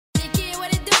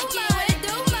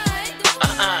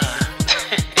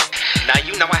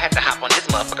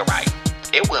motherfucker right.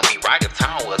 It wouldn't be right if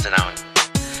Tone wasn't on it.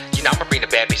 You know, I'ma bring the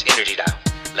bad bitch energy though.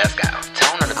 Let's go.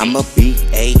 Tone on the beat. I'm a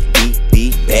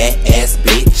B-A-B-B badass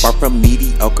bitch. Far from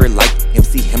mediocre like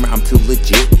MC Hammer, I'm too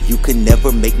legit. You can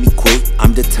never make me quit.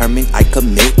 I'm determined, I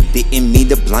commit. Didn't mean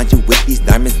to blind you with these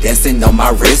diamonds dancing on my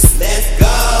wrist. Let's go.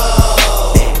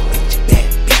 Bad bitch,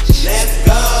 bad bitch. Let's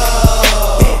go.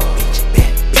 Bad bitch,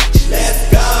 bad bitch. Let's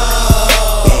go.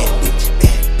 Bad bitch,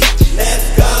 bad bitch. Let's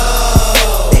go.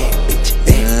 Bad bitch,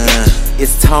 bad bitch.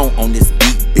 It's Tone on this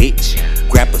beat, bitch.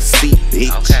 Grab a seat,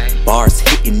 bitch. Okay. Bars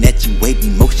hitting at you, wavy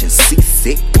motion,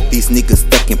 seasick. These niggas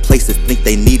stuck in places think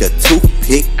they need a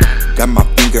toothpick. Got my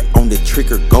finger on the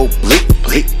trigger, go blick,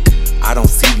 blick. I don't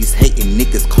see these hating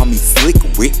niggas call me Slick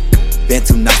Rick.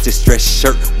 Bantu not distressed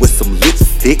shirt with some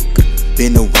lipstick.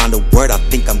 Been around the world, I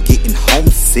think I'm getting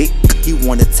homesick. He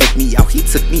wanna take me out, he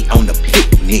took me on a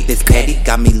picnic. This caddy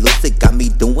got me loose, it got me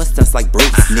doing stunts like Bruce.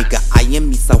 Nigga, I am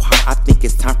me so hard, I think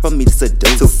it's time for me to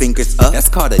seduce. 2 fingers up, that's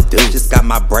called a deuce. Just got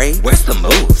my brain, where's the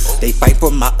moves? They fight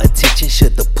for my attention,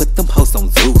 should've put them hoes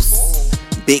on Zeus.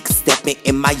 Big stepping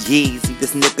in my Yeezy.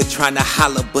 This nigga tryna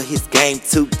holler, but his game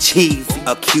too cheesy.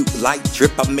 A cute light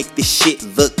drip, I make this shit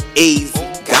look easy.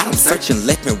 Got him searching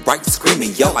left and right,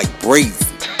 screaming, yo, like breezy.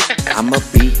 I'm a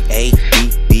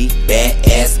B-A-B-B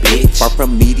badass bitch. Far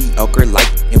from mediocre like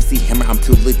MC Hammer, I'm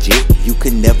too legit. You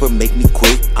can never make me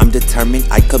quit. I'm determined,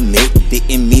 I commit.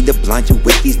 Didn't mean to blind you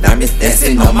with these diamonds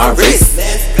dancing on my wrist.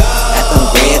 Let's go. At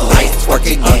them red lights,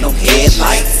 twerking on them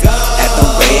headlights. At them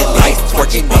red lights,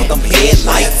 twerking on them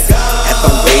headlights. At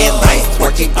them red lights,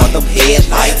 twerking on them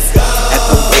headlights.